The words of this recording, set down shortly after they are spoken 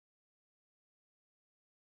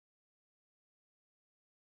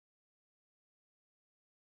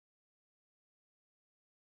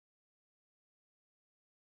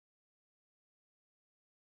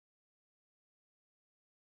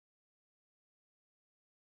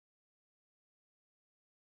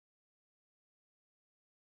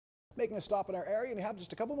making a stop in our area, and you have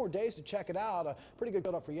just a couple more days to check it out. A pretty good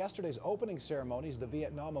build-up for yesterday's opening ceremonies. The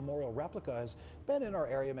Vietnam Memorial replica has been in our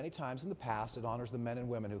area many times in the past. It honors the men and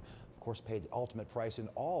women who, of course, paid the ultimate price in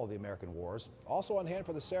all of the American wars. Also on hand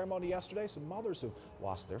for the ceremony yesterday, some mothers who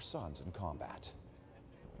lost their sons in combat.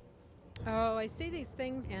 Oh, I see these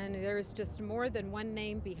things, and there's just more than one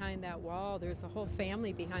name behind that wall. There's a whole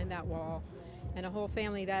family behind that wall, and a whole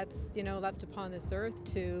family that's, left upon this earth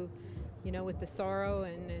to, with the sorrow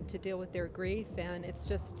and to deal with their grief. And it's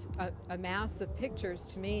just a mass of pictures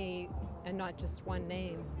to me, and not just one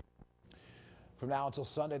name. From now until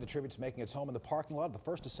Sunday, the tribute's making its home in the parking lot of the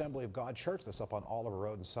First Assembly of God Church. That's up on Oliver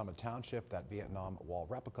Road in Summit Township. That Vietnam Wall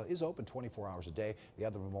replica is open 24 hours a day. The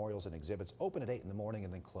other memorials and exhibits open at 8 in the morning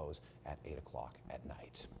and then close at 8 o'clock at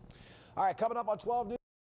night. All right, coming up on 12 News.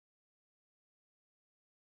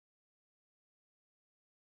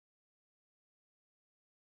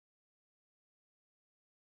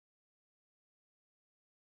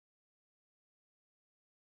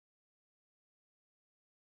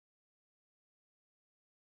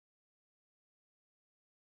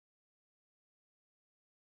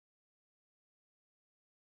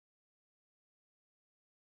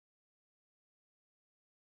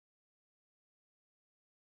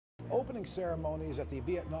 Opening ceremonies at the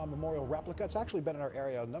Vietnam Memorial replica. It's actually been in our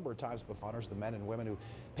area a number of times, but honors the men and women who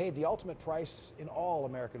paid the ultimate price in all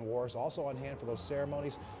American wars. Also on hand for those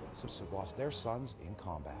ceremonies, some who lost their sons in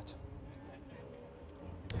combat.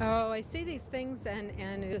 Oh, I see these things,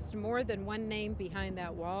 and there's more than one name behind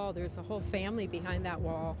that wall. There's a whole family behind that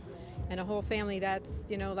wall, and a whole family that's,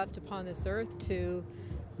 left upon this earth to,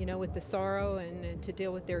 with the sorrow and to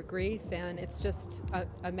deal with their grief. And it's just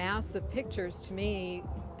a mass of pictures to me,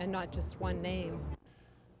 and not just one name.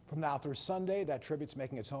 From now through Sunday, that tribute's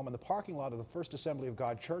making its home in the parking lot of the First Assembly of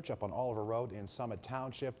God Church up on Oliver Road in Summit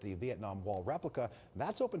Township. The Vietnam Wall replica,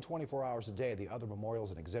 that's open 24 hours a day. The other memorials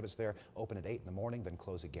and exhibits there open at 8 in the morning, then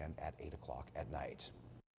close again at 8 o'clock at night.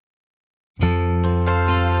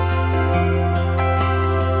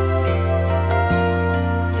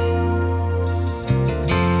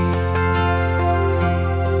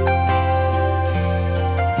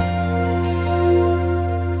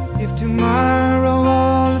 Tomorrow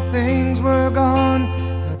all the things were gone.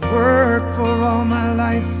 I'd worked for all my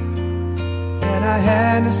life, and I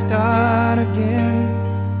had to start again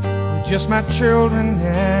with just my children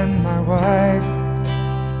and my wife.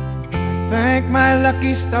 I thank my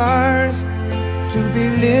lucky stars to be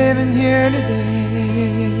living here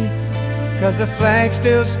today, 'cause the flag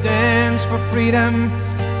still stands for freedom,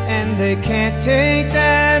 and they can't take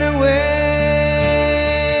that away.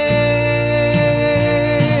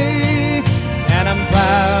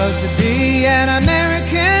 Proud to be an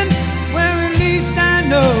American, where at least I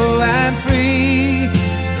know I'm free.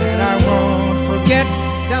 And I won't forget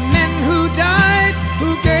the men who died,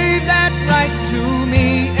 who gave that right to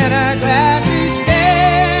me. And I gladly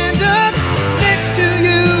stand up next to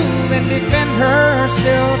you and defend her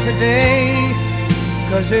still today,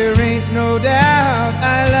 'cause there ain't no doubt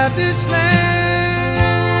I love this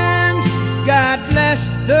land. God bless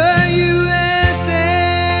the USA.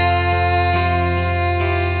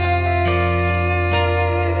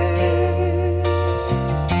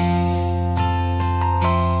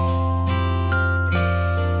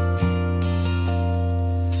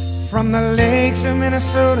 From the lakes of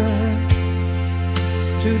Minnesota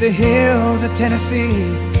to the hills of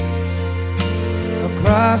Tennessee,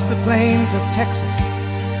 across the plains of Texas,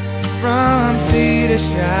 from sea to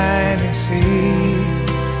shining sea,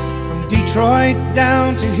 from Detroit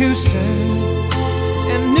down to Houston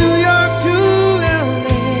and New York to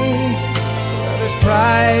LA. Well, there's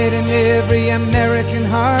pride in every American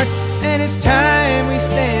heart, and it's time we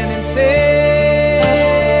stand and say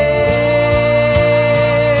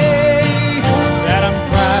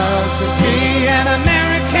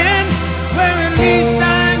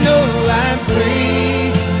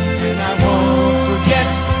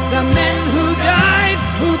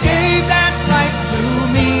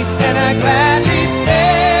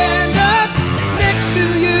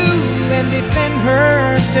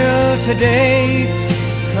her still today,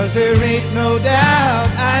 'cause there ain't no doubt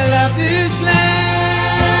I love this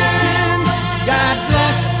land. God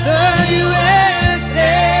bless the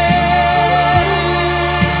USA.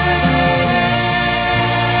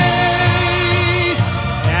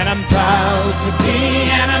 And I'm proud to be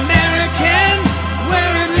an American,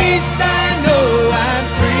 where at least I know I'm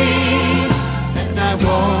free. And I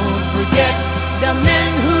won't forget the men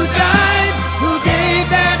who died, who gave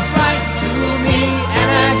that right to me. And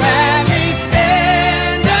I gladly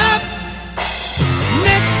stand up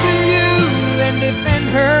next to you and defend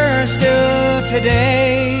her still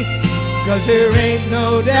today, 'cause there ain't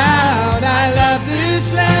no doubt I love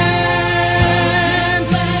this land.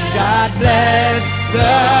 God bless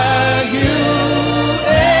the U.S.